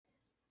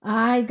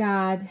I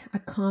got a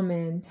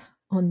comment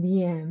on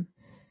DM.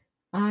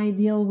 I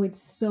deal with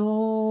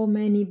so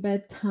many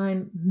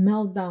bedtime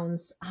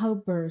meltdowns,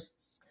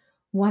 outbursts.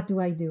 What do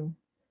I do?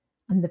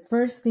 And the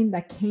first thing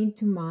that came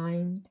to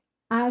mind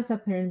as a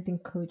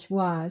parenting coach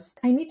was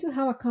I need to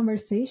have a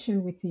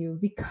conversation with you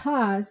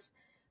because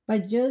by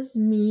just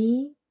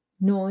me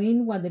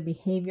knowing what the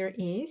behavior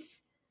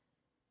is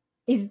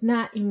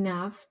not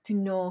enough to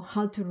know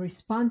how to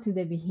respond to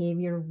the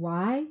behavior.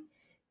 Why?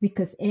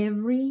 Because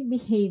every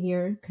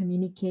behavior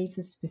communicates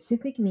a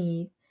specific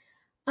need,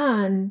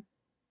 and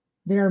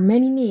there are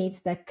many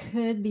needs that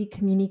could be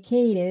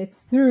communicated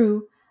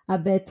through a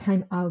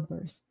bedtime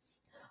outbursts.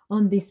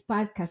 On this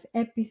podcast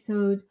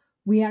episode,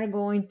 we are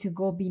going to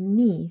go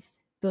beneath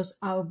those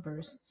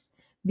outbursts,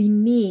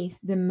 beneath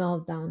the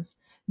meltdowns,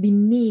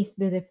 beneath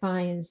the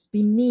defiance,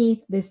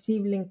 beneath the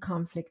sibling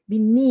conflict,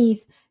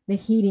 beneath the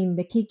hitting,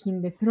 the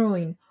kicking, the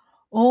throwing,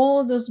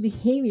 all those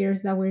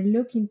behaviors that we're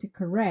looking to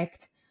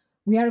correct.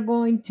 We are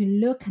going to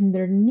look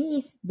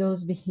underneath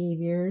those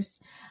behaviors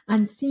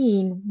and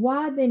seeing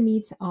what the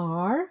needs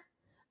are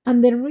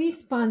and the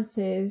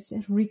responses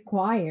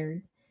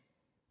required.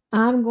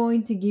 I'm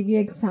going to give you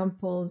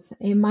examples.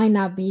 It might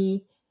not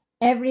be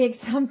every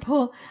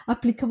example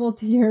applicable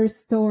to your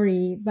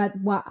story, but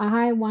what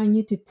I want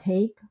you to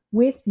take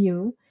with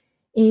you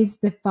is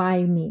the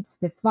five needs,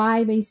 the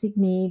five basic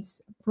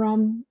needs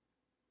from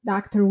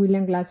Dr.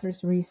 William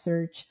Glasser's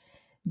research.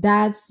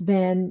 That's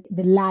been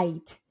the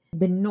light,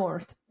 the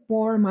north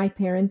for my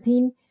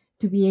parenting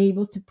to be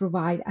able to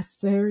provide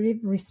assertive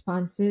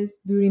responses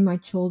during my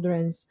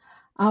children's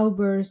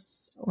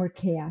outbursts or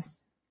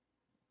chaos.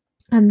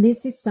 And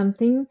this is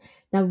something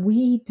that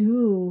we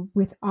do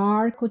with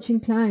our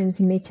coaching clients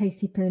in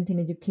HIC parenting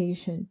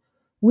education.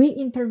 We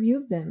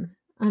interview them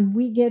and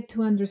we get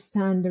to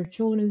understand their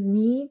children's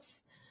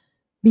needs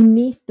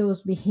beneath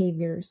those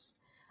behaviors.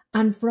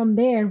 And from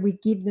there, we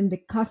give them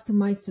the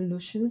customized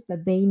solutions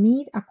that they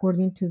need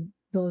according to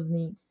those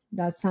needs.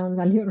 That sounds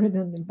a little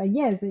redundant, but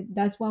yes,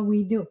 that's what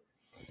we do.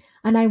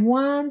 And I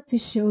want to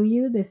show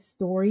you the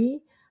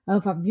story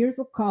of a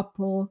beautiful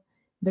couple.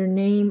 Their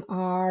name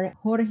are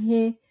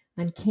Jorge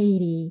and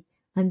Katie.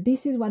 And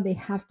this is what they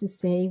have to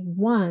say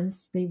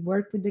once they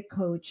work with the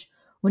coach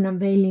on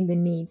unveiling the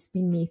needs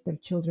beneath their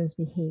children's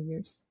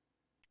behaviors.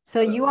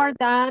 So you are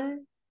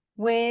done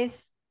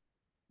with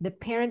the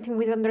Parenting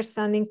with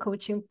Understanding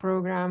coaching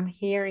program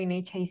here in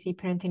HIC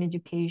Parenting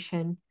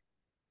Education.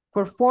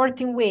 For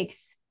 14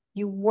 weeks,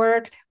 you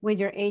worked with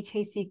your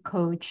HIC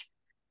coach.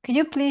 Could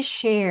you please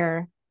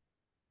share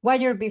what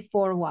your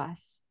before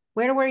was?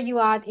 Where were you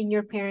at in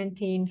your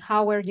parenting?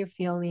 How were you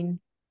feeling?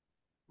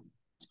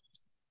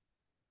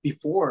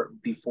 Before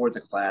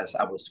the class,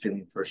 I was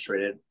feeling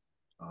frustrated.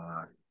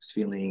 I was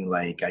feeling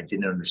like I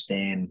didn't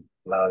understand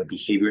a lot of the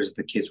behaviors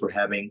the kids were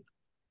having,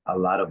 a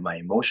lot of my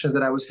emotions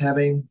that I was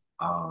having.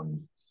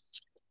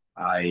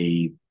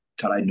 I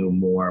thought I knew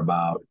more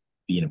about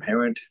being a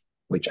parent,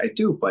 which I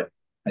do, but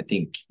I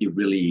think it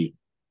really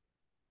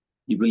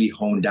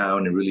honed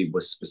down and really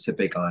was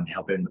specific on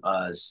helping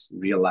us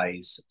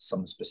realize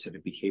some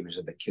specific behaviors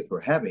that the kids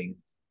were having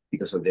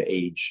because of their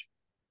age,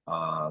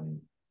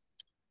 um,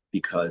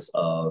 because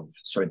of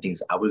certain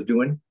things I was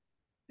doing.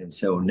 And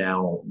so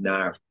now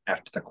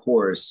after the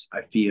course,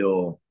 I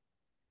feel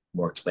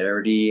more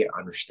clarity,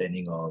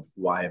 understanding of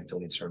why I'm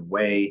feeling a certain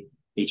way,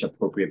 age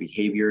appropriate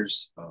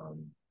behaviors.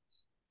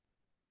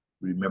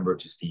 Remember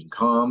to stay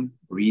calm,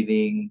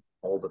 breathing,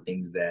 all the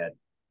things that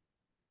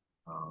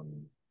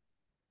um,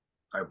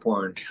 are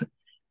important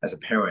as a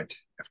parent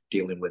after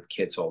dealing with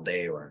kids all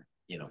day, or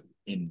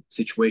in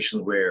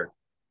situations where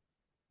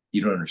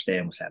you don't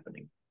understand what's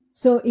happening.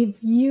 So if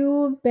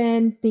you've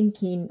been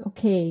thinking,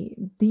 okay,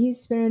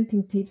 these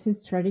parenting tips and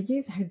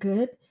strategies are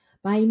good,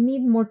 but I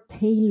need more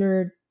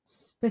tailored,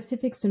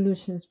 specific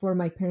solutions for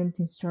my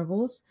parenting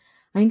struggles,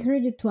 I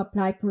encourage you to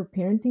apply for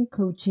parenting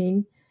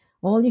coaching.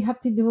 All you have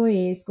to do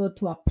is go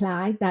to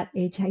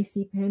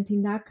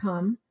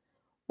apply.hicparenting.com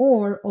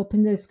or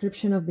open the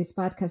description of this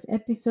podcast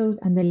episode,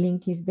 and the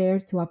link is there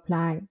to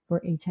apply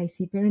for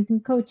HIC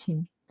parenting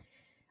coaching.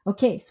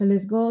 Okay, so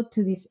let's go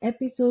to this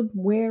episode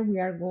where we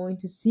are going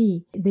to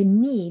see the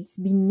needs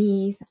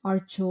beneath our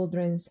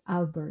children's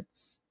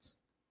outbursts.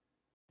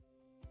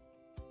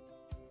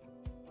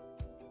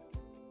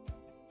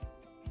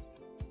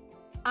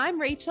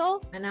 I'm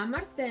Rachel. And I'm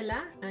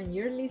Marcela, and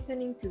you're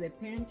listening to the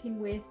Parenting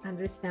with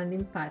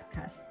Understanding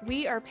podcast.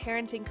 We are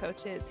parenting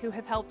coaches who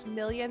have helped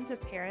millions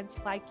of parents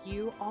like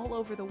you all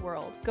over the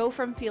world go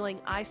from feeling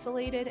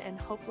isolated and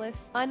hopeless,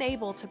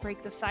 unable to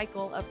break the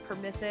cycle of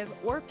permissive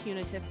or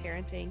punitive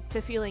parenting,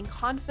 to feeling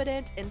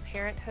confident in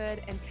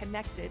parenthood and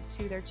connected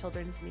to their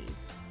children's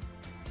needs.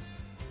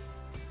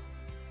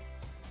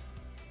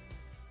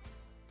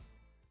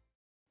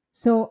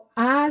 So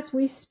as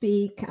we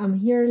speak, I'm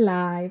here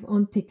live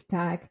on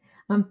TikTok,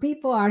 and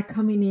people are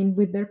coming in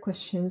with their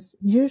questions.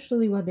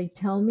 Usually what they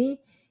tell me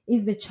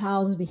is the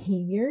child's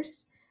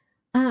behaviors.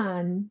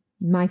 And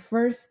my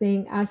first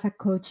thing as a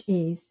coach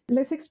is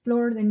let's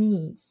explore the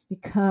needs,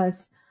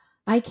 because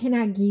I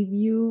cannot give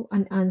you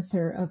an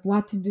answer of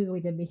what to do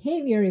with the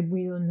behavior if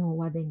we don't know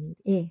what the need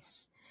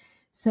is.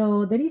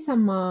 So there is a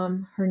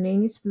mom, her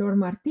name is Flor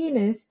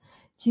Martinez.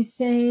 She's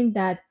saying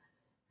that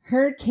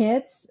her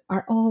kids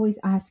are always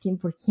asking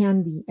for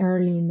candy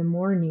early in the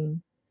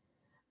morning.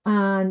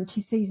 And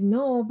she says,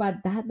 no,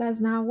 but that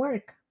does not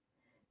work.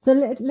 So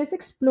let's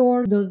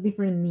explore those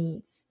different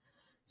needs.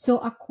 So,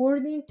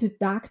 according to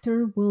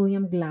Dr.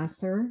 William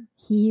Glasser,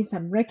 he is a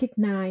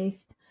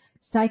recognized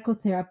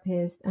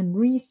psychotherapist and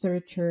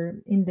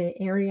researcher in the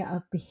area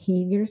of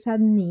behaviors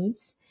and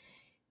needs.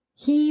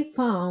 He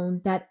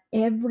found that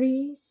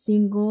every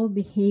single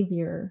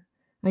behavior,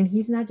 and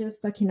he's not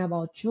just talking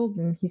about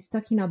children, he's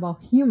talking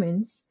about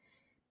humans,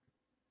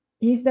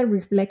 is the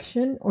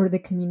reflection or the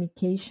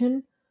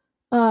communication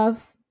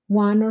of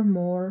one or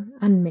more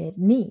unmet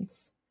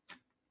needs.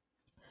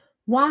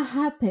 What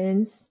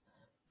happens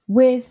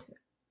with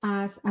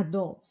as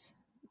adults,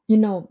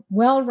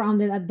 well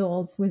rounded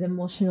adults with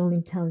emotional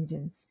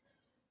intelligence?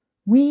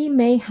 We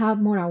may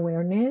have more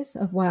awareness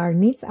of what our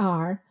needs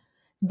are.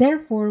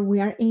 Therefore, we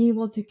are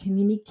able to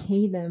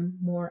communicate them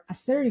more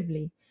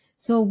assertively.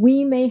 So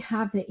we may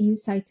have the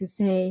insight to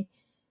say,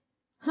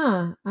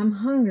 I'm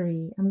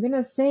hungry. I'm going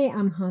to say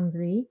I'm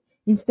hungry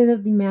instead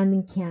of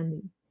demanding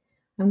candy.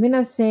 I'm going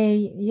to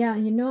say, yeah,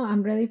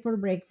 I'm ready for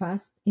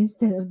breakfast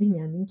instead of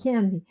demanding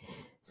candy.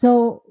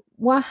 So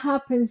what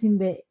happens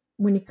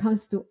when it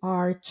comes to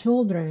our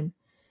children?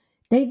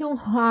 They don't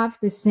have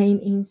the same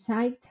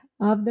insight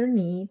of their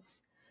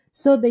needs,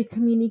 so they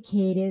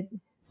communicate it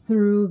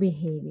through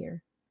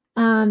behavior.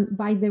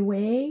 By the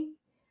way,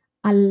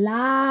 a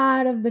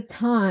lot of the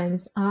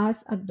times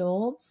us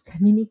adults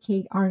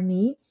communicate our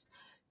needs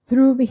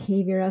through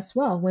behavior as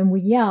well. When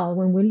we yell,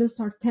 when we lose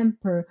our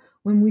temper,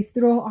 when we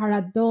throw our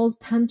adult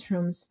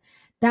tantrums,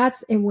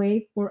 that's a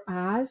way for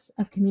us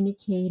of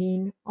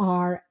communicating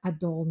our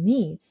adult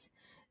needs.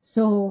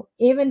 So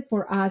even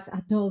for us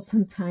adults,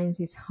 sometimes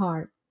it's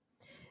hard.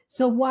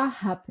 So what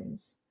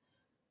happens?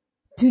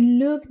 To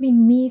look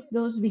beneath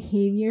those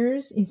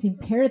behaviors is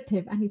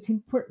imperative, and it's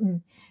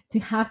important to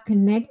have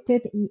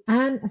connected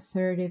and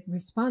assertive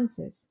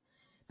responses,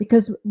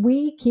 because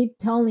we keep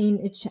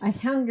telling a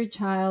hungry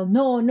child,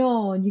 no,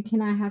 no, you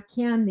cannot have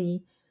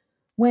candy,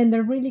 when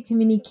they're really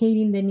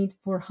communicating the need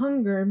for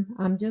hunger.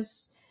 I'm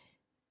just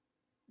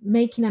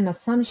making an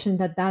assumption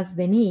that that's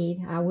the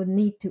need. I would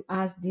need to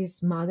ask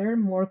this mother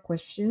more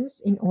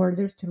questions in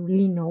order to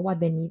really know what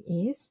the need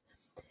is.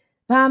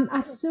 But I'm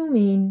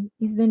assuming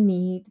is the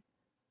need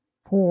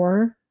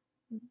for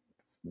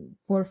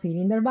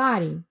feeding their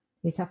body.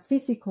 It's a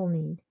physical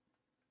need.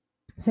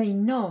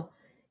 Saying no,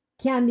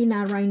 candy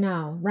not right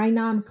now. Right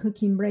now I'm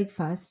cooking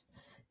breakfast.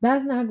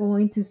 That's not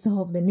going to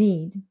solve the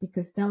need,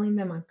 because telling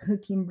them I'm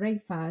cooking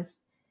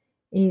breakfast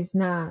is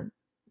not,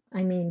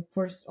 I mean,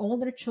 for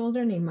older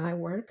children it might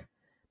work,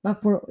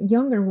 but for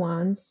younger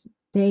ones,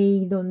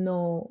 they don't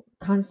know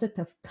concept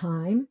of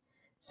time.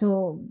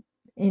 So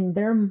in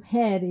their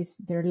head is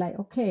they're like,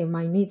 okay,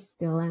 my needs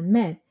still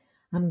unmet.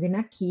 I'm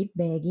gonna keep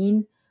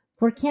begging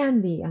for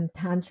candy and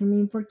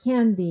tantruming for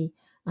candy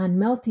and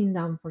melting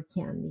down for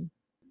candy.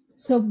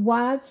 So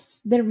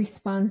what's the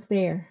response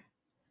there?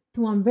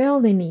 To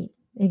unveil the need.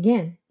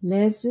 Again,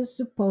 let's just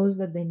suppose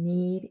that the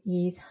need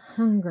is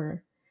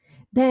hunger.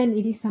 Then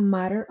it is a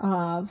matter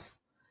of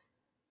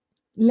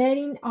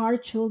letting our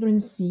children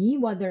see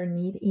what their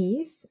need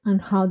is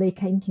and how they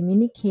can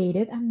communicate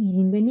it and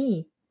meeting the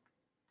need.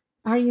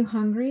 Are you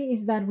hungry?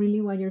 Is that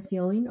really what you're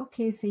feeling?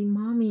 Okay, say,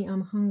 Mommy,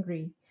 I'm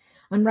hungry.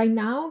 And right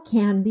now,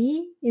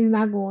 candy is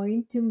not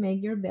going to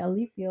make your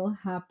belly feel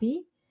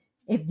happy.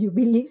 If you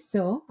believe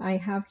so, I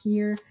have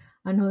here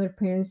another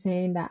parent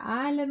saying that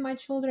I let my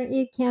children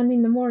eat candy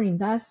in the morning.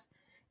 That's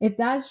if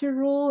that's your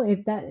rule,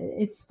 if that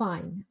it's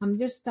fine. I'm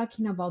just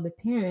talking about the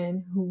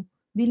parent who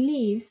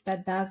believes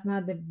that that's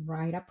not the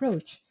right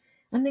approach.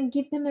 And then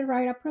give them the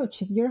right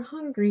approach. If you're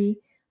hungry,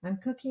 I'm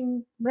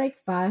cooking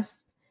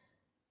breakfast,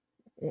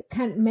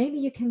 can maybe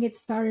you can get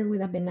started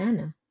with a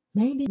banana.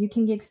 Maybe you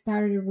can get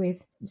started with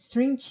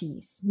string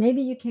cheese.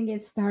 Maybe you can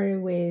get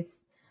started with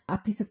a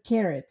piece of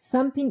carrot,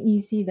 something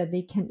easy that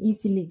they can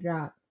easily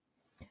grab.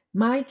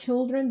 My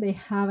children, they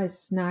have a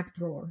snack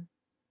drawer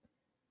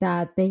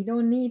that they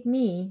don't need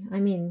me. I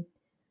mean,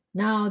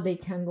 now they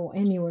can go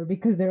anywhere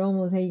because they're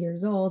almost 8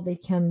 years old. They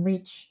can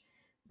reach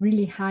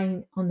really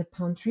high on the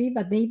pantry,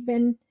 but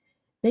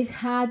they've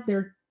had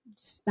their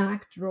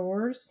snack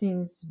drawers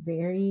since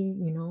very,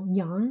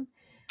 young,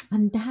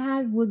 and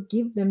that would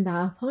give them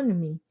that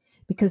autonomy,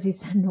 because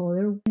it's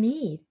another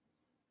need.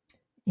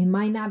 It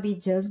might not be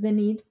just the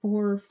need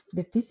for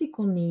the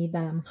physical need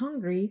that I'm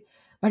hungry,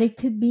 but it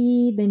could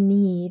be the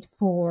need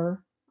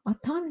for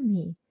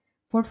autonomy,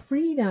 for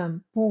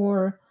freedom,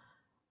 for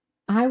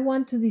I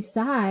want to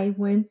decide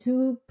when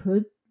to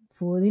put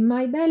food in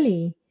my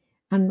belly.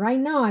 And right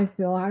now I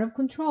feel out of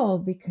control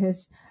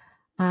because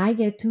I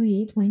get to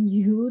eat when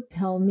you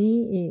tell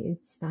me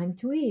it's time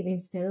to eat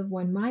instead of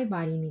when my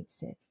body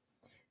needs it.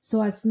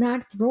 So a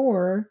snack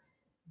drawer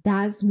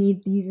does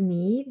meet this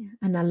need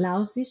and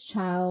allows this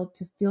child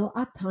to feel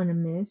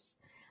autonomous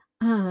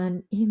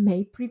and it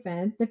may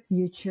prevent the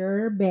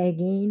future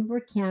begging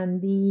for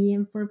candy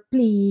and for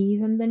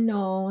please and the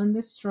no and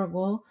the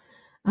struggle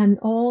and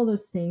all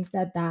those things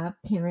that that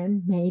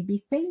parent may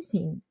be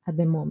facing at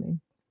the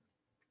moment.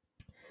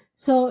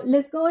 So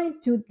let's go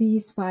into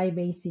these five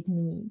basic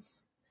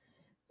needs.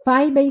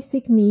 Five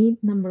basic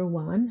need number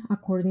one,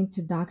 according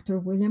to Dr.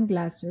 William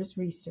Glasser's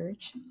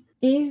research,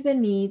 is the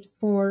need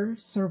for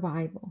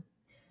survival.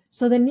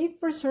 So the need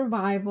for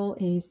survival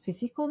is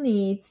physical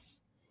needs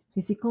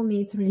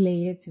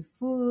related to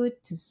food,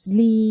 to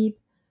sleep,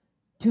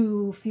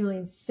 to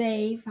feeling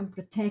safe and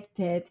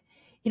protected.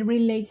 It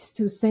relates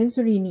to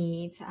sensory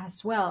needs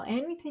as well.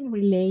 Anything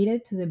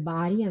related to the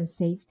body and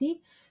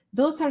safety,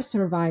 those are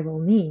survival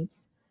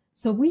needs.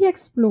 So we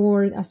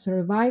explored a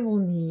survival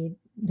need,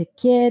 the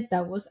kid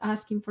that was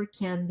asking for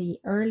candy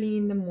early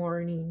in the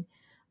morning,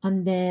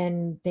 and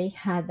then they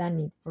had a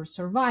need for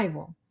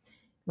survival,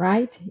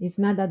 right? It's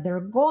not that they're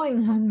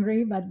going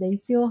hungry, but they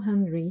feel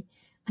hungry,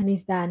 and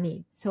it's that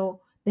need.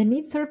 So the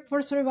need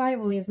for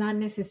survival is not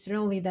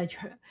necessarily that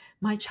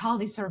my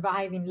child is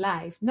surviving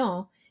life.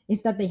 No,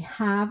 it's that they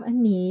have a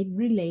need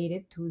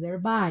related to their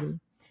body.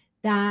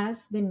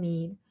 That's the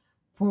need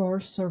for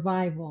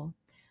survival.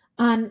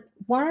 And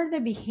what are the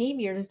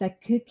behaviors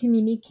that could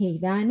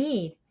communicate that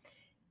need?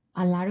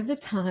 A lot of the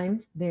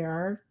times there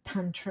are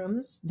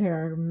tantrums,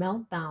 there are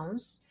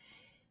meltdowns.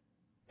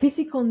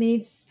 Physical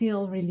needs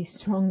feel really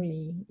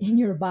strongly in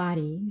your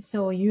body.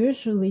 So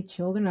usually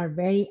children are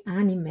very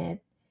animate,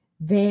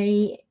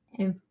 very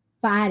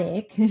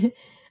emphatic,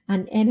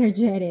 and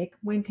energetic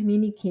when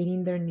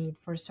communicating their need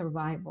for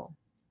survival.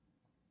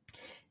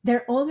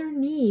 Their other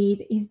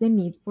need is the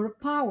need for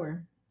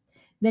power.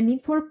 The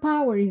need for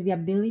power is the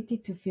ability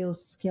to feel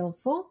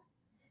skillful,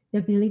 the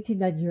ability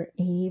that you're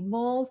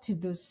able to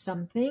do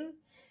something,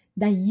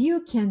 that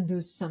you can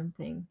do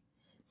something.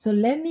 So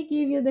let me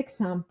give you the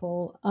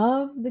example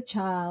of the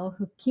child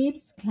who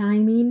keeps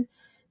climbing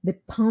the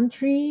palm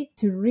tree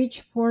to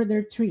reach for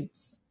their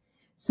treats.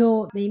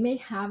 So they may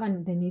have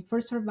the need for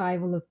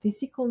survival, a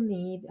physical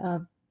need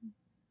of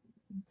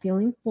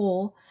feeling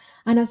full,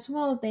 and as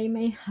well they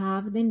may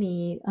have the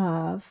need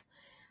of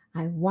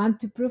I want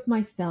to prove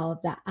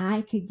myself that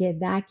I could get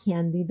that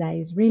candy that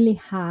is really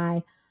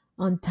high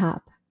on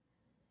top.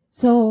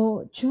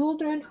 So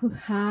children who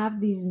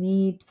have this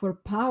need for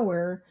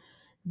power,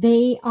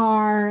 they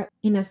are,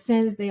 in a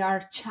sense, they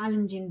are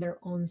challenging their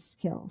own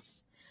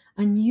skills.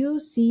 And you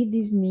see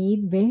this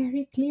need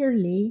very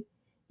clearly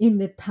in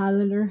the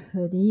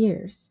toddlerhood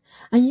years.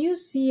 And you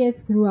see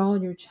it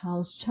throughout your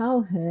child's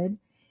childhood.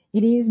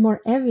 It is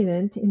more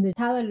evident in the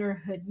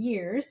toddlerhood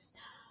years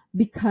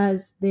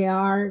because they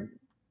are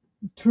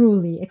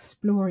truly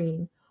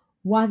exploring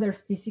what their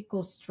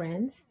physical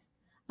strength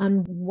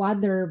and what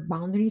their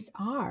boundaries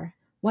are,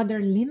 what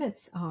their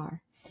limits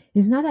are.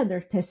 It's not that they're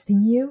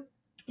testing you,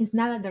 it's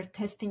not that they're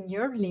testing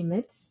your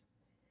limits,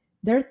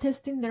 they're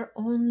testing their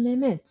own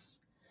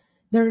limits.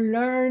 They're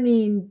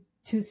learning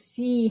to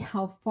see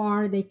how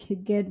far they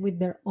could get with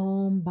their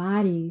own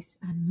bodies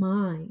and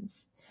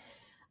minds.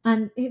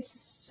 And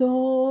it's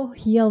so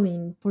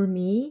healing for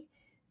me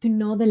to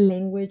know the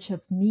language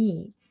of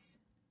needs,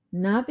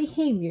 not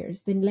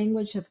behaviors, the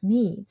language of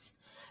needs.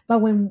 But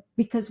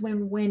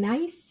when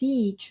I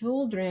see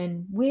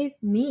children with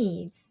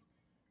needs,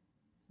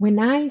 when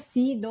I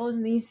see those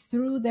needs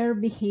through their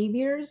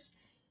behaviors,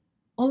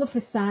 all of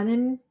a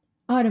sudden,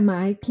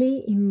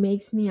 automatically, it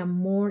makes me a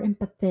more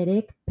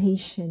empathetic,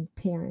 patient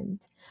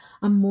parent,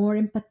 a more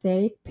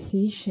empathetic,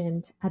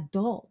 patient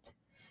adult.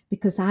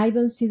 Because I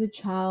don't see the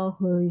child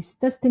who is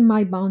testing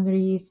my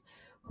boundaries,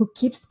 who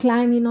keeps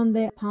climbing on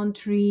the palm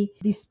tree,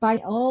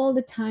 despite all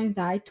the times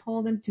that I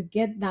told them to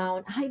get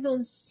down. I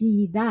don't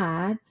see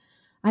that.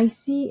 I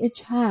see a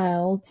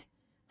child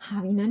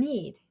having a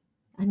need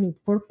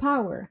for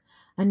power,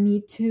 a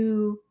need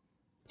to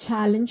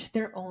challenge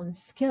their own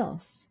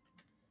skills.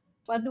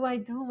 What do I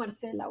do,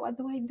 Marcela? What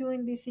do I do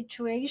in this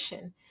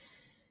situation?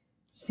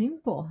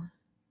 Simple.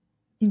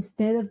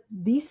 Instead of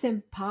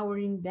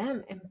disempowering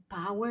them,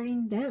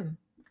 empowering them.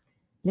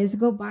 Let's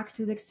go back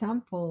to the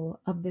example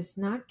of the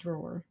snack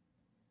drawer.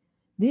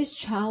 This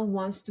child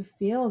wants to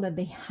feel that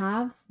they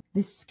have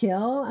the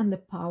skill and the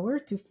power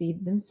to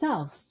feed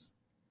themselves.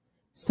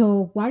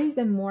 So, what is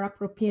the more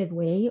appropriate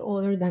way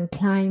other than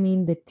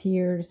climbing the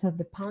tiers of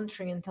the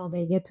pantry until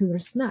they get to their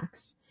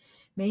snacks?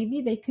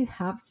 Maybe they could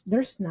have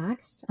their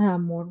snacks at a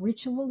more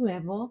reachable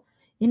level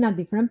in a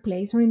different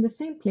place or in the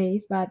same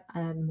place, but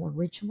at a more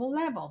reachable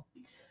level.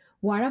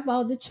 What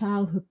about the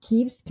child who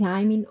keeps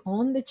climbing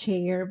on the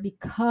chair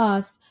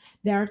because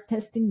they are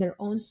testing their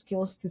own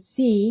skills to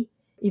see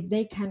if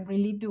they can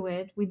really do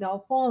it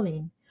without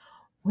falling?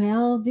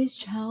 Well, this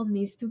child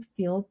needs to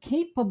feel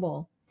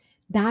capable.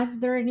 That's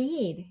their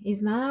need.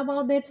 It's not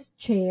about this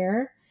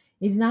chair.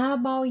 It's not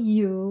about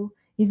you.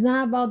 It's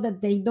not about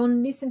that they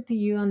don't listen to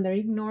you and they're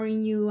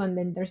ignoring you. And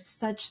then there's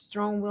such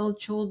strong willed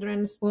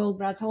children, spoiled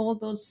brats, all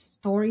those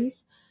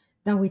stories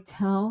that we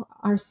tell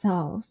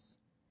ourselves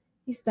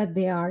is that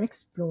they are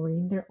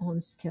exploring their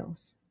own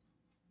skills.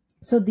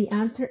 So the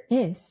answer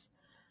is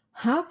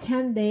How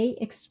can they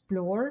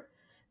explore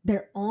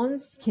their own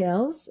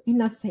skills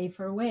in a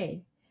safer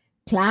way?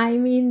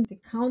 Climbing the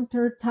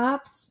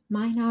countertops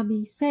might not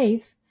be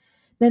safe.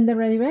 Then the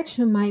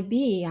redirection might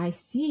be, I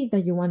see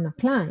that you want to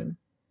climb.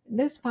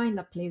 Let's find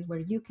a place where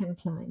you can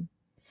climb.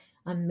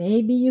 And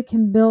maybe you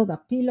can build a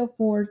pillow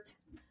fort,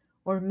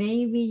 or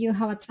maybe you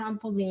have a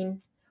trampoline,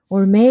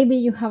 or maybe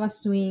you have a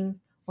swing,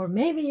 or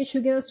maybe you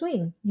should get a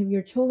swing. If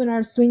your children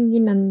are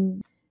swinging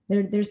and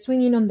they're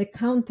swinging on the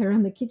counter,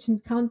 on the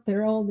kitchen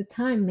counter all the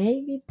time,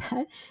 maybe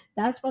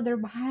that's what their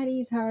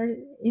bodies are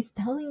is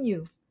telling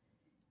you.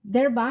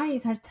 Their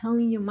bodies are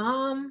telling you,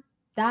 Mom,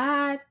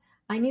 Dad,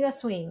 I need a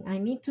swing. I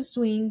need to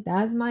swing.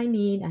 That's my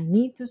need. I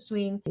need to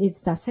swing.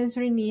 It's a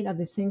sensory need, at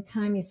the same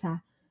time it's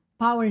a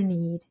power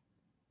need.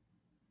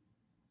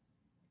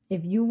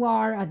 If you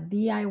are a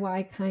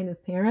DIY kind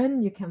of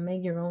parent, you can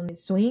make your own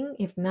swing.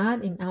 If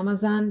not, in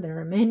Amazon, there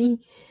are many,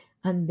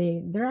 and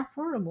they're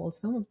affordable.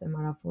 Some of them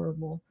are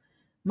affordable.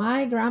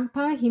 My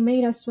grandpa, he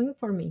made a swing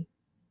for me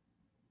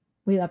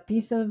with a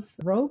piece of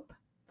rope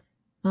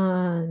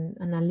and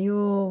a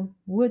little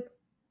wood,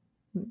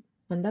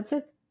 and that's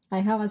it. I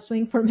have a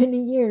swing for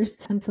many years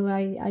until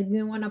I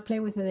didn't want to play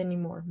with it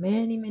anymore.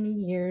 Many, many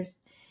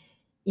years.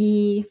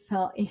 It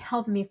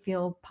helped me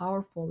feel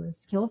powerful and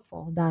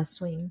skillful, that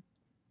swing.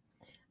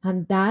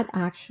 And that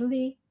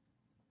actually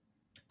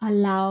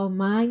allow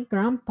my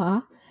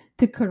grandpa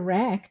to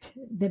correct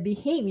the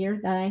behavior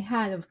that I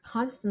had of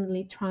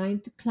constantly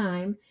trying to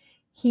climb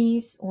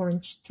his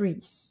orange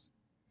trees.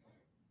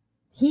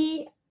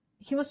 He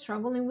was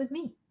struggling with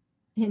me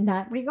in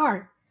that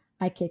regard.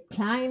 I kept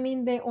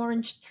climbing the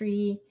orange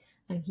tree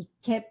and he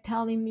kept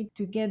telling me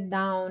to get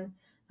down,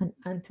 and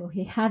until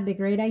he had the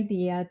great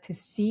idea to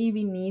see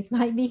beneath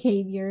my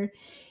behavior,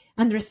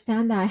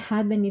 understand that I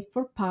had the need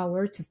for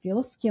power to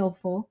feel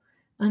skillful,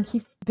 and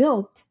he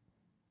built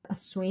a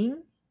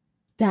swing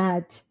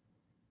that,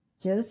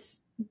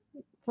 just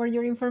for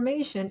your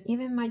information,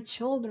 even my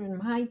children,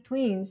 my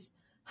twins,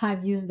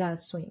 have used that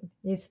swing.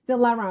 It's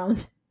still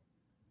around.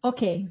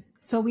 Okay,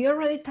 so we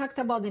already talked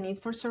about the need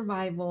for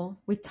survival.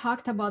 We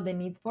talked about the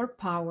need for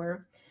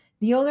power.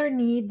 The other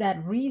need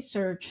that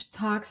research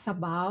talks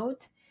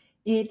about,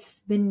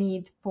 it's the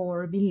need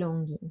for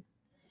belonging.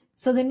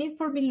 So the need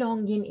for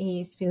belonging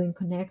is feeling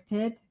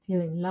connected,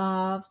 feeling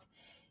loved,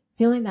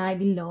 feeling that I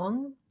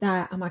belong,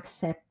 that I'm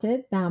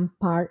accepted, that I'm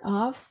part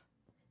of,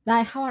 that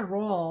I have a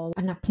role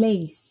and a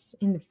place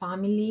in the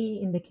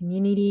family, in the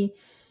community,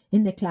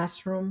 in the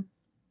classroom.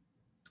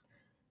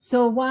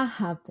 So what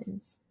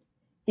happens?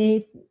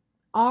 If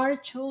our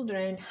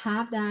children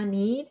have that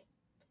need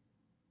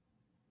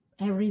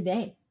every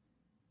day,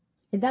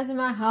 it doesn't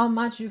matter how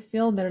much you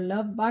fill their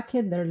love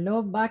bucket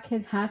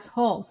has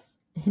holes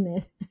in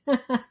it.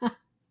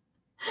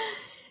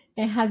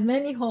 It has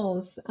many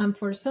holes, and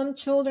for some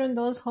children,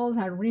 those holes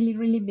are really,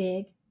 really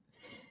big.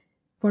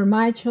 For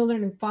my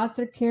children in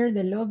foster care,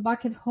 the love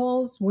bucket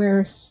holes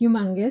were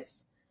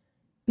humongous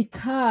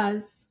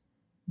because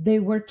they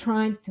were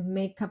trying to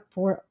make up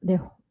for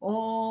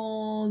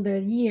all the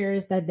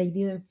years that they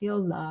didn't feel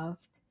loved.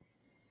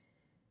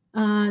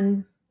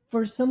 And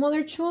for some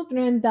other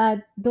children,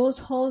 that those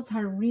holes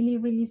are really,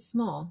 really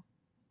small,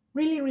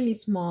 really, really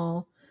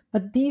small.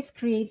 But this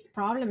creates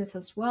problems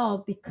as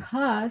well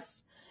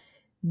because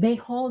they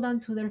hold on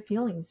to their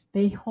feelings.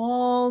 They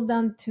hold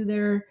on to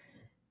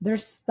their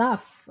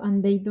stuff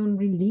and they don't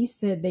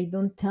release it. They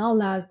don't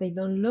tell us. They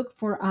don't look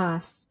for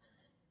us.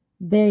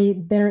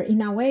 They're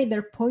in a way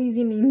they're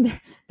poisoning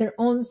their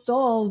own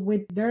soul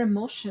with their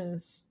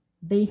emotions.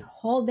 They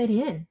hold it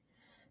in.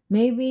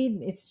 Maybe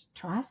it's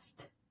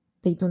trust.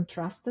 They don't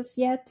trust us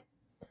yet.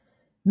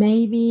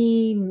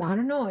 Maybe, I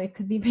don't know, it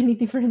could be many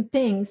different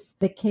things.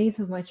 The case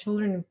of my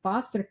children in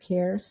foster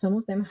care, some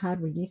of them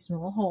had really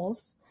small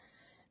holes,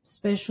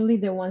 especially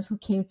the ones who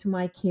came to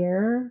my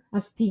care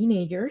as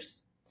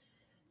teenagers.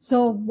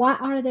 So,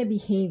 what are the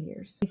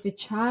behaviors? If a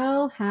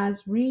child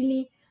has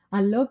really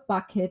a love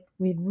bucket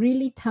with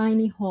really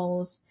tiny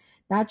holes,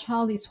 that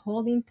child is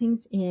holding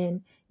things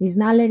in, is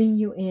not letting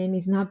you in,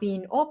 is not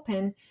being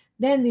open,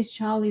 then this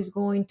child is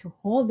going to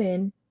hold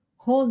in,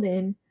 hold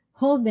in,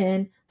 hold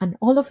in, and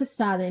all of a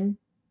sudden,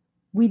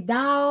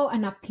 without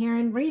an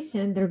apparent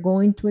reason, they're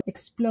going to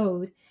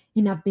explode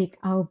in a big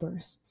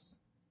outbursts.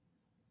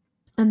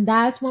 And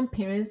that's when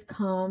parents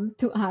come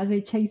to us,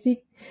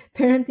 HIC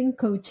parenting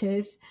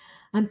coaches,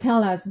 and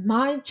tell us,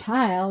 my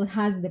child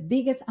has the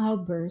biggest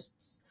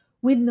outbursts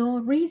with no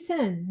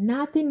reason.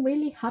 Nothing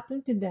really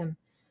happened to them.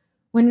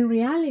 When in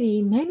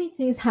reality, many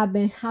things have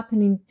been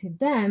happening to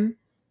them.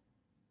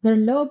 Their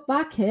low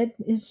bucket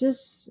is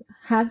just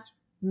has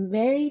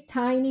very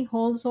tiny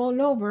holes all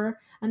over,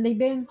 and they've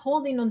been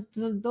holding on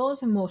to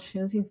those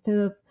emotions instead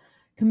of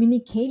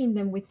communicating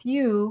them with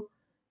you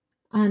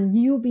and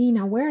you being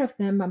aware of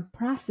them and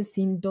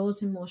processing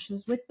those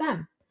emotions with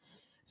them.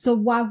 So,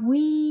 what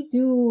we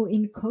do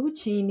in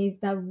coaching is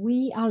that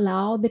we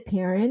allow the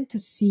parent to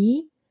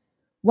see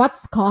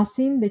what's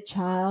causing the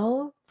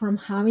child from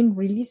having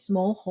really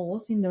small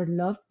holes in their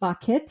love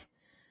bucket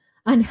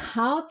and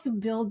how to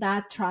build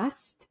that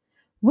trust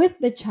with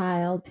the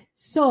child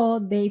so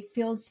they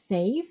feel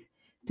safe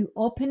to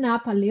open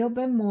up a little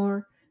bit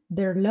more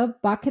their love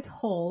bucket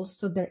holes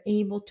so they're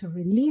able to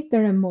release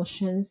their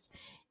emotions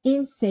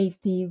in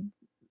safety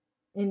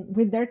and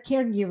with their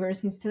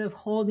caregivers instead of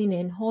holding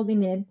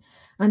it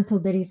until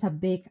there is a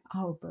big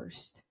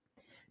outburst.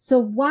 So,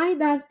 why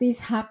does this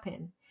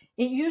happen?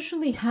 It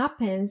usually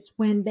happens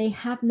when they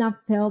have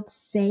not felt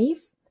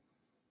safe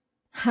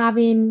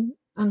having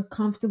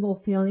uncomfortable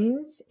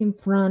feelings in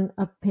front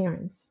of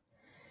parents.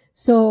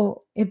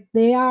 So, if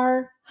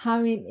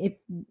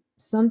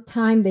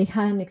sometime they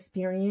had an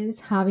experience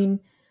having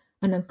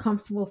an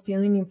uncomfortable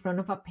feeling in front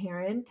of a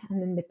parent,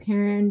 and then the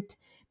parent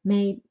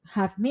may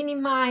have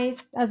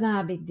minimized, that's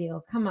not a big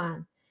deal. Come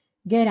on,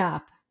 get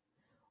up,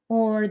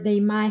 or they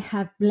might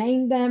have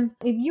blamed them.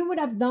 If you would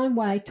have done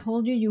what I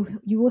told you,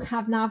 you would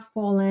have not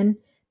fallen.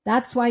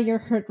 That's why you're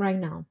hurt right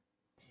now.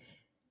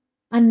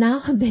 And now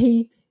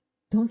they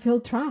don't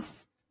feel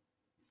trust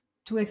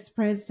to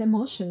express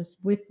emotions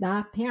with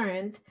that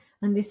parent,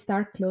 and they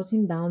start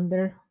closing down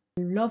their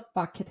love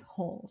bucket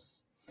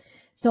holes.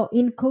 So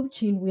in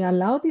coaching, we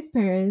allow these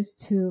parents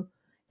to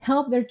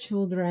help their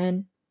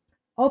children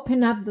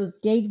open up those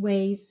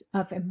gateways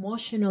of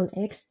emotional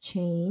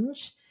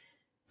exchange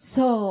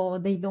so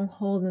they don't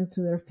hold on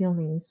to their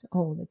feelings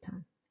all the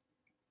time.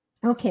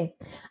 Okay,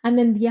 and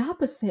then the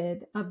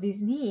opposite of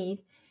this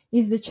need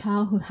is the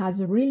child who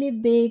has really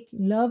big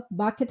love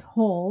bucket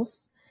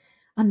holes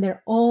and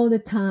they're all the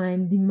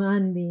time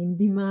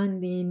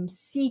demanding,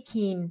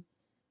 seeking,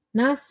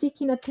 not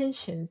seeking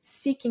attention,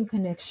 seeking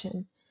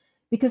connection.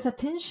 Because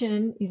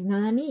attention is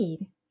not a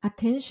need,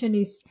 attention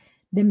is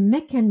the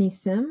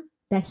mechanism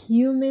that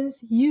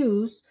humans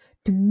use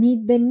to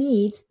meet the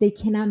needs they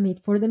cannot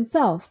meet for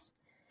themselves.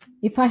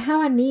 If I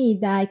have a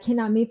need that I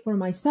cannot meet for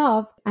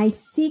myself, I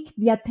seek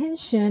the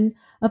attention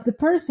of the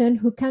person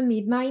who can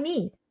meet my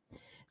need.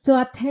 So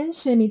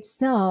attention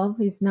itself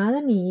is not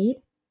a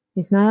need,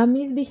 it's not a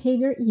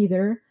misbehavior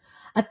either.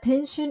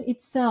 Attention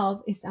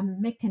itself is a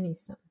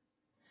mechanism.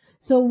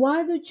 So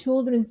what do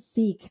children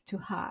seek to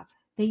have?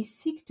 They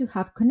seek to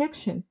have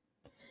connection.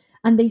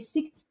 And they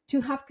seek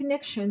to have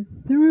connection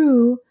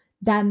through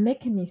that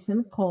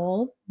mechanism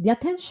called the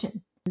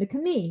attention. Look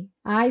at me,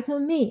 eyes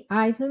on me,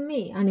 eyes on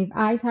me. And if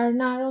eyes are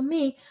not on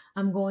me,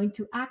 I'm going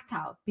to act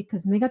out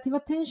because negative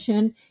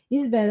attention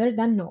is better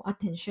than no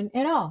attention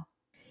at all.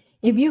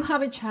 If you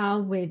have a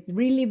child with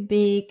really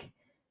big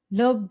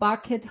love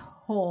bucket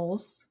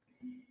holes,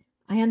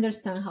 I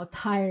understand how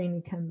tiring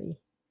it can be.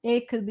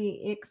 It could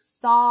be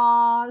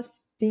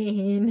exhausting.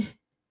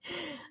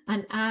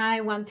 And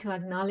I want to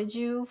acknowledge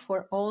you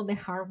for all the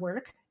hard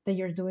work that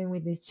you're doing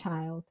with this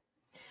child.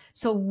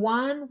 So,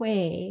 one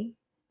way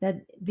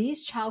that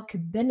this child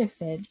could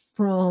benefit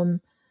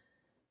from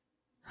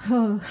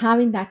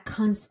having that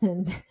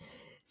constant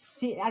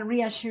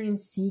reassuring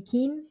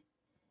seeking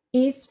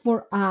is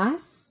for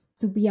us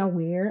to be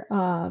aware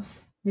of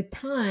the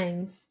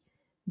times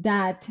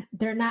that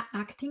they're not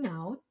acting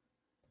out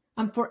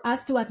and for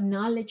us to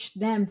acknowledge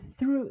them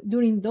through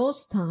during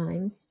those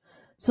times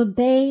so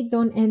they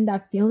don't end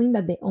up feeling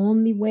that the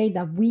only way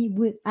that we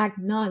would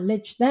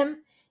acknowledge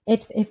them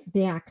is if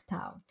they act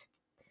out.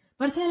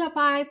 Marcela,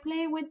 I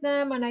play with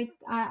them and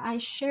I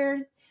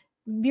share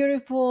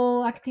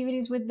beautiful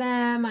activities with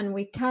them and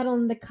we cuddle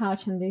on the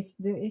couch and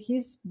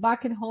his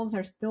bucket holes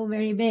are still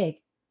very big.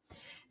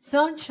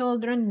 Some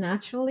children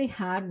naturally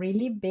have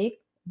really big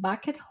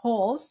bucket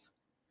holes,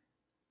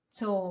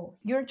 so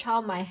your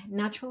child might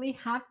naturally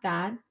have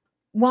that.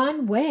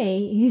 One way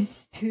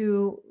is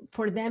to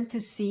for them to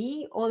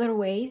see other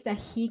ways that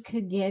he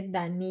could get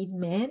that need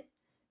met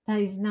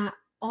that is not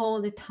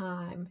all the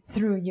time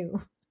through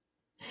you.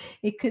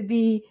 It could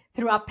be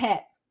through a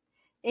pet.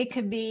 It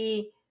could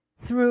be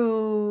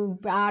through,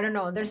 I don't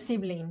know, their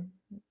sibling.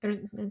 Their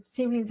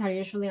siblings are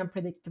usually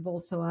unpredictable,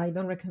 so I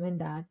don't recommend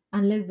that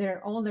unless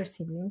they're older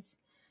siblings.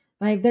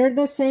 But if they're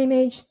the same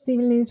age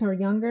siblings or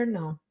younger,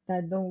 no,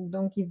 that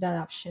don't give that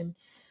option.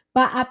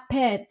 But a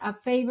pet, a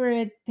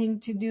favorite thing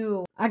to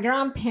do, a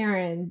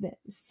grandparent,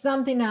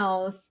 something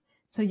else,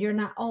 so you're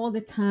not all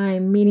the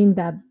time meeting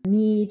that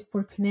need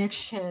for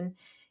connection.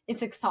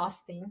 It's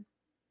exhausting.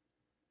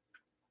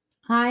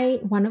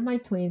 One of my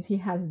twins, he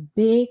has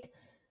big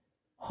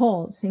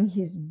holes in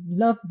his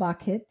love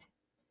bucket.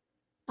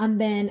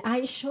 And then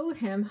I showed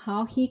him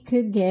how he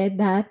could get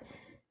that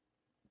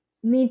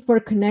need for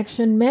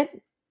connection met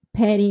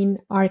petting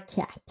our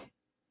cat.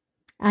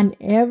 And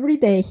every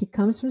day he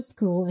comes from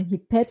school and he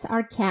pets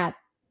our cat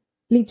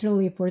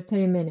literally for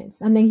 30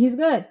 minutes. And then he's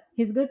good.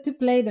 He's good to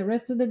play the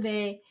rest of the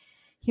day.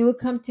 He will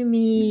come to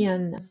me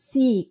and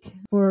seek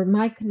for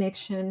my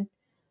connection,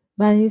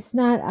 but it's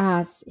not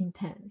as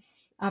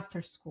intense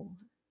after school.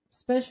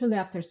 Especially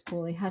after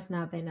school, it has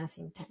not been as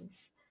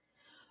intense.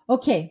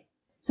 Okay,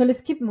 so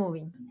let's keep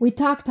moving. We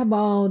talked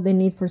about the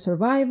need for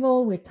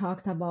survival, we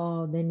talked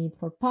about the need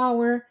for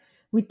power,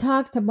 we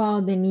talked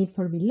about the need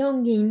for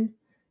belonging.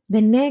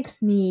 The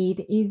next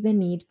need is the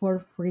need for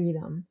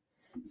freedom.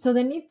 So,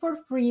 the need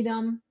for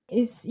freedom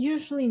is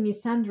usually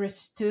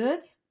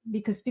misunderstood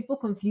because people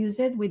confuse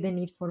it with the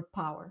need for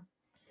power.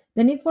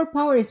 The need for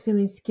power is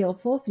feeling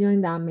skillful,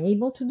 feeling that I'm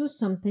able to do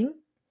something.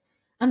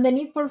 And the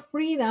need for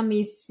freedom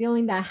is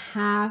feeling that I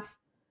have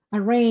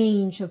a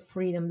range of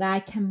freedom, that I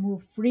can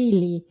move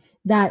freely,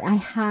 that I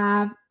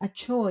have a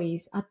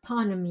choice,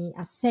 autonomy,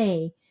 a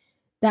say,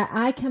 that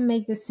I can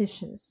make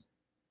decisions.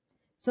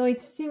 So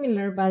it's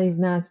similar, but it's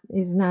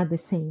not the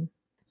same.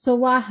 So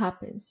what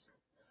happens?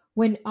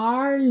 When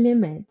our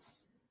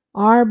limits,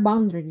 our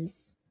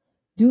boundaries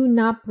do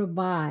not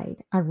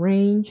provide a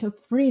range of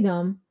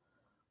freedom,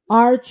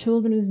 our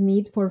children's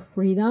need for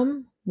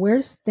freedom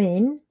wears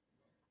thin,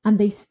 and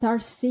they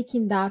start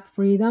seeking that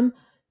freedom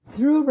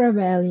through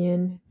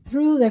rebellion,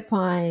 through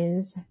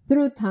defiance,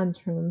 through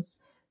tantrums,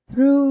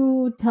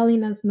 through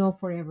telling us no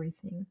for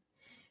everything.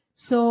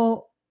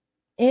 So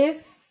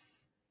if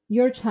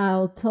your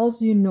child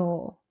tells you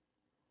no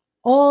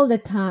all the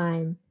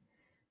time,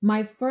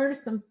 my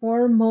first and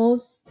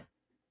foremost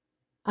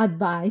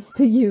advice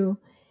to you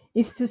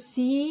is to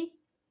see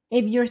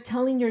if you're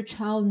telling your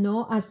child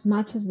no as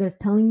much as they're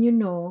telling you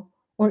no,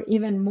 or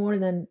even more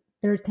than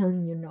they're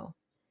telling you no.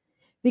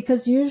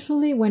 Because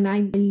usually, when I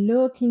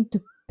look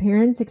into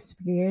parents'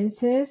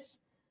 experiences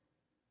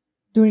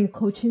during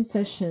coaching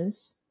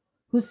sessions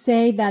who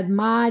say that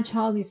my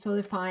child is so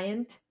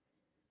defiant,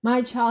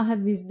 my child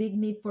has this big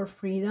need for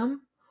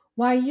freedom,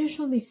 what I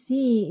usually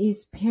see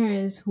is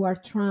parents who are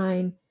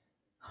trying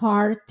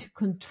hard to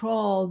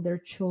control their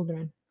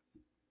children,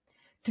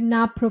 to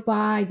not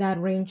provide that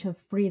range of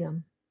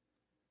freedom.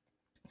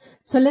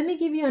 So let me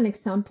give you an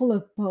example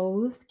of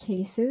both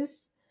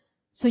cases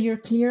so you're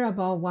clear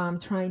about what I'm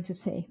trying to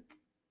say.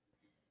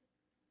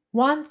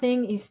 One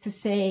thing is to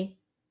say,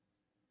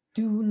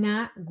 do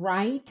not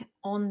write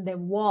on the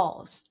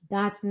walls.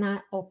 That's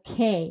not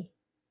okay.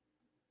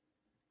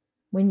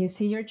 When you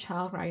see your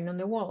child writing on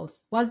the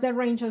walls, what's the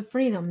range of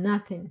freedom?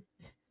 Nothing.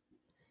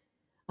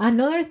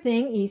 Another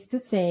thing is to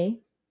say,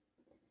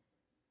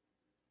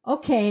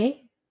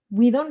 okay,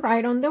 we don't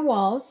write on the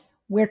walls.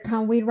 Where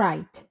can we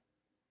write?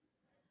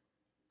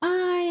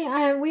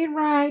 We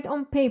write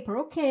on paper.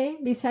 Okay,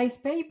 besides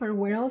paper,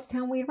 where else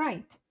can we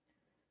write?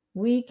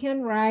 We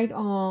can write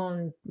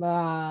on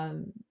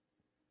the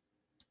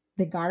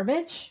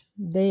garbage,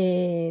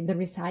 the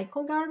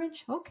recycle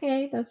garbage.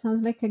 Okay, that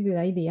sounds like a good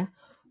idea.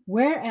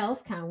 Where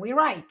else can we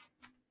write?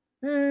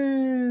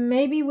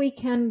 Maybe we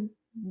can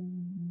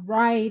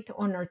write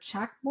on our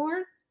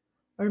chalkboard,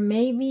 or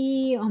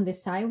maybe on the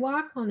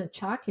sidewalk on a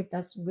chalk, if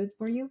that's good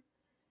for you.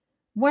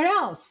 Where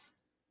else?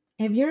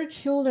 If your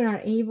children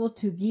are able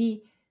to give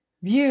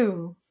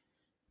you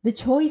the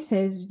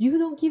choices, you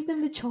don't give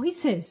them the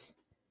choices.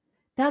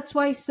 That's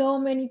why so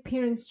many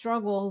parents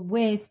struggle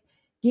with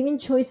giving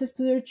choices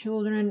to their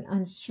children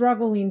and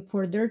struggling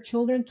for their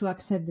children to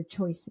accept the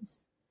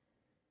choices.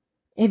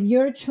 If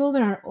your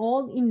children are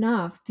old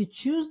enough to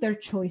choose their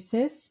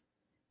choices,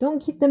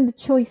 don't give them the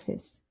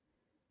choices.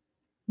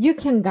 You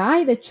can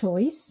guide the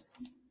choice.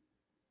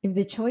 If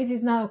the choice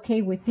is not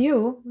okay with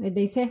you, if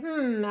they say,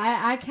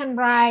 I can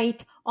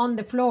write on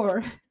the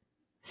floor,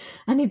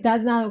 and if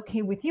that's not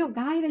okay with you,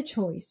 guide the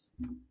choice.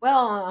 Well,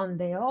 on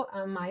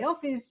my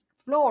office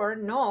floor,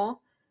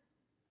 no.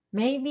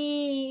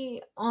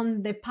 Maybe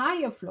on the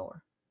patio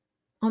floor,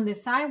 on the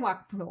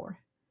sidewalk floor,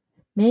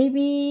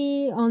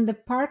 maybe on the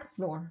park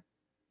floor,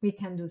 we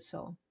can do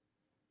so.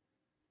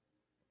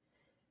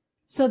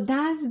 So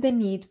that's the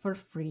need for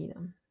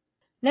freedom.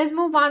 Let's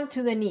move on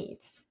to the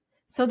needs.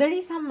 So there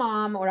is a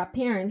mom or a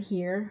parent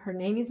here, her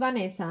name is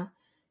Vanessa.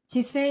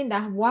 She's saying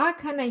that what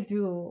can I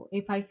do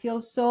if I feel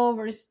so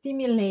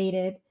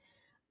overstimulated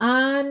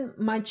and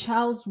my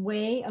child's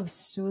way of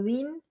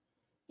soothing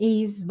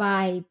is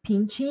by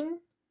pinching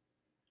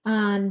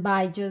and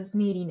by just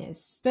neediness,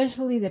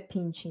 especially the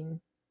pinching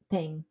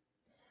thing.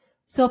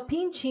 So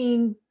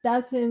pinching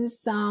doesn't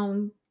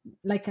sound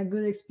like a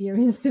good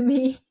experience to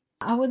me.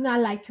 I would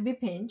not like to be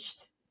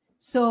pinched.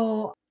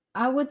 So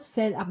I would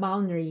set a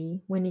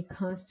boundary when it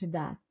comes to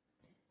that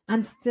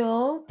and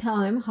still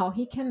tell him how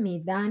he can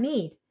meet that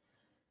need.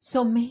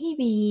 So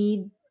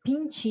maybe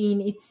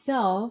pinching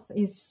itself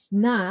is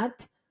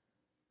not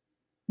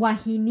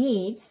what he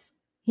needs.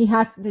 He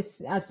has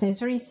this a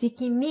sensory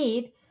seeking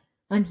need,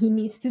 and he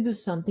needs to do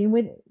something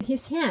with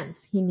his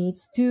hands. He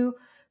needs to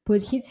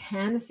put his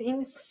hands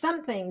in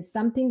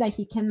something that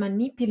he can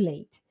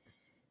manipulate.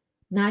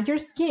 Not your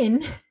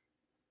skin.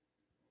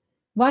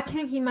 What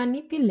can he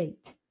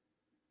manipulate?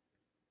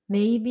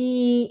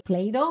 Maybe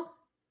Play Doh?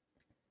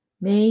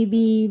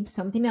 Maybe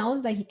something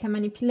else that he can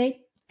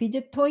manipulate?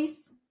 Fidget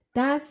toys?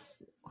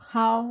 That's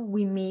how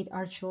we meet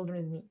our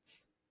children's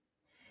needs.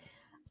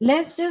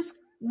 Let's just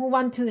move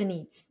on to the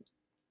needs.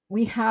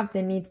 We have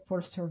the need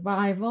for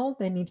survival,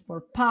 the need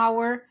for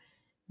power,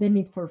 the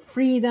need for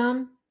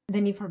freedom,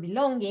 the need for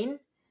belonging.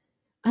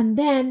 And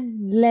then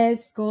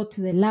let's go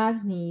to the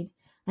last need,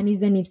 and is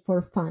the need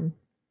for fun.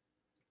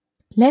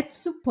 Let's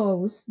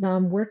suppose that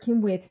I'm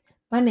working with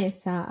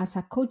Vanessa as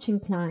a coaching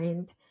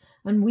client,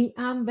 and we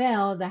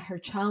unveil that her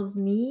child's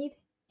need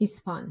is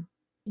fun.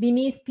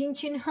 Beneath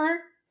pinching her,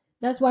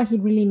 That's what he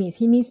really needs.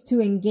 He needs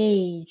to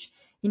engage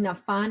in a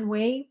fun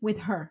way with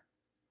her.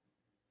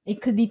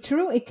 It could be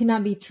true, it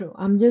cannot be true.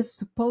 I'm just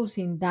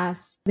supposing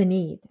that's the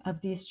need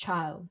of this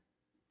child.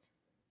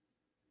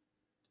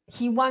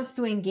 He wants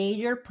to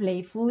engage her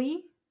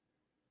playfully,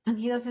 and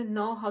he doesn't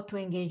know how to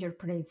engage her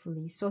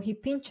playfully. So he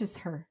pinches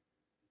her.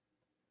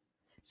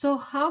 So,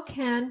 how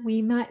can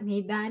we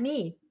meet that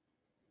need?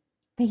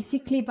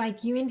 Basically, by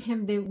giving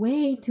him the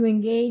way to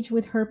engage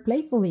with her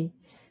playfully.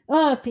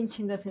 Oh,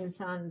 pinching doesn't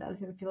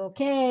feel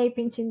okay.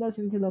 Pinching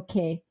doesn't feel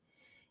okay.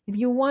 If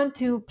you want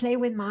to play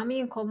with mommy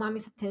and call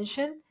mommy's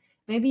attention,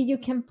 maybe you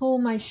can pull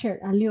my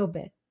shirt a little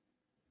bit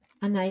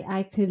and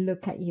I could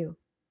look at you.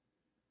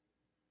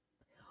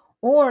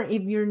 Or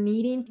if you're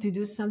needing to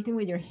do something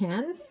with your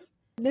hands,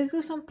 let's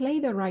do some play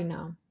doh right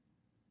now.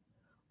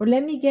 Or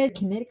let me get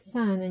kinetic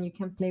sand and you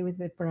can play with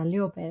it for a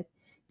little bit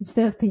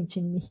instead of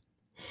pinching me.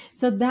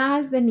 So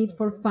that's the need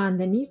for fun.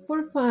 The need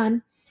for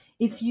fun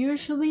is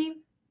usually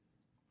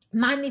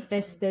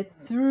manifested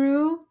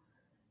through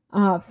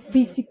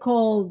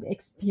physical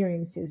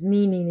experiences,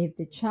 meaning if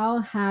the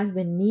child has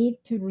the need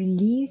to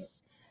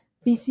release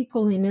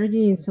physical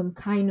energy in some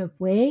kind of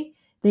way,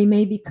 they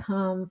may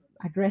become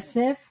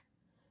aggressive,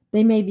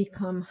 they may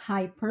become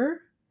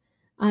hyper,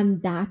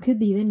 and that could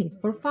be the need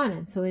for fun.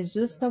 And so it's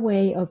just a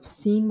way of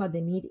seeing what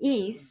the need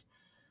is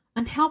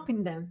and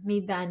helping them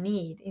meet that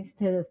need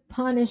instead of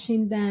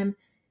punishing them,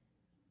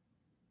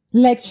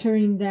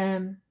 lecturing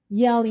them,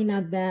 yelling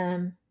at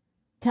them,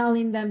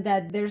 telling them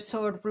that they're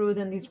so rude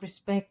and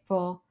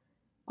disrespectful.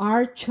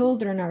 Our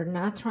children are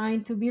not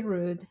trying to be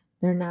rude,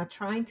 they're not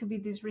trying to be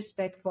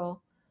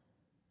disrespectful.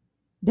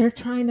 They're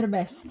trying their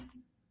best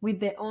with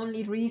the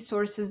only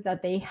resources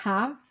that they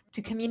have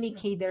to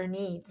communicate their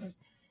needs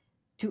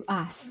to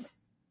us.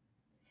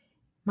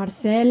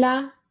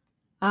 Marcela,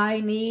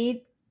 I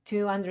need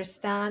to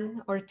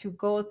understand or to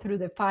go through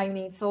the 5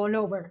 needs all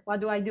over.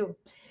 What do I do?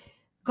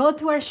 Go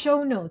to our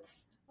show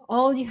notes.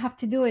 All you have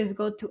to do is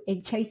go to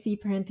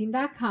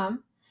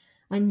hicparenting.com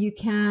and you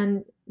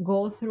can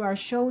go through our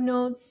show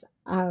notes.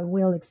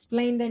 We'll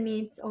explain the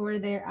needs over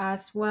there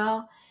as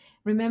well.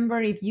 Remember,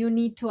 if you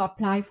need to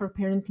apply for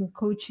parenting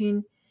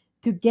coaching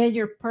to get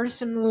your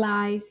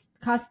personalized,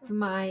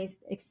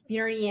 customized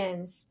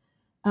experience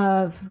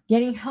of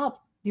getting help,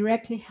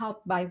 directly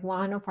helped by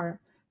one of our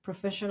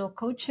professional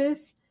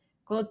coaches,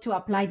 go to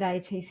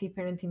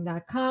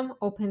apply.hacparenting.com,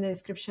 open the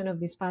description of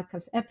this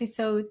podcast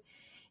episode.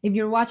 If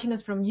you're watching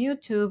us from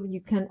YouTube, you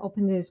can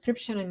open the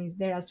description and it's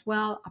there as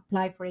well.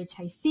 Apply for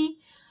HIC.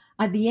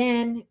 At the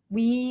end,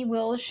 we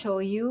will show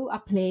you a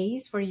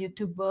place for you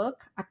to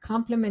book a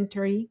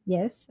complimentary,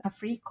 yes, a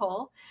free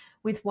call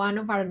with one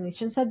of our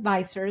admissions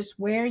advisors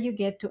where you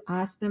get to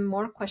ask them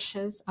more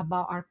questions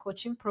about our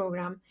coaching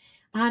program.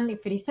 And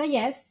if it is a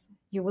yes,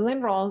 you will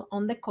enroll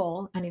on the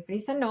call. And if it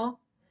is a no,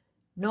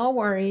 no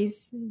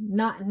worries,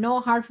 no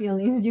hard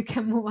feelings. You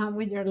can move on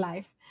with your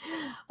life.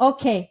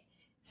 Okay,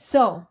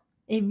 so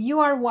if you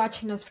are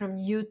watching us from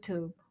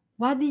YouTube,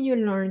 what did you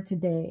learn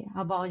today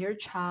about your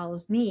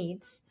child's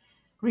needs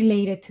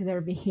related to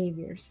their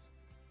behaviors?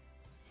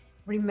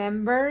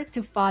 Remember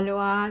to follow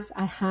us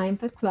at High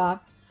Impact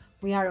Club.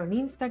 We are on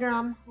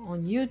Instagram,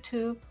 on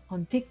YouTube,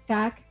 on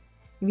TikTok.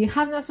 If you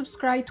have not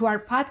subscribed to our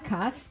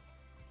podcast,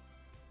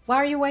 what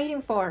are you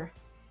waiting for?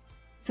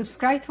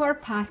 Subscribe to our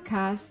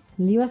podcast,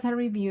 leave us a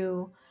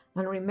review,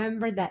 and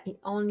remember that it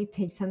only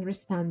takes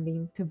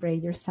understanding to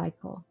break your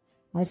cycle.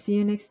 I'll see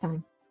you next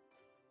time.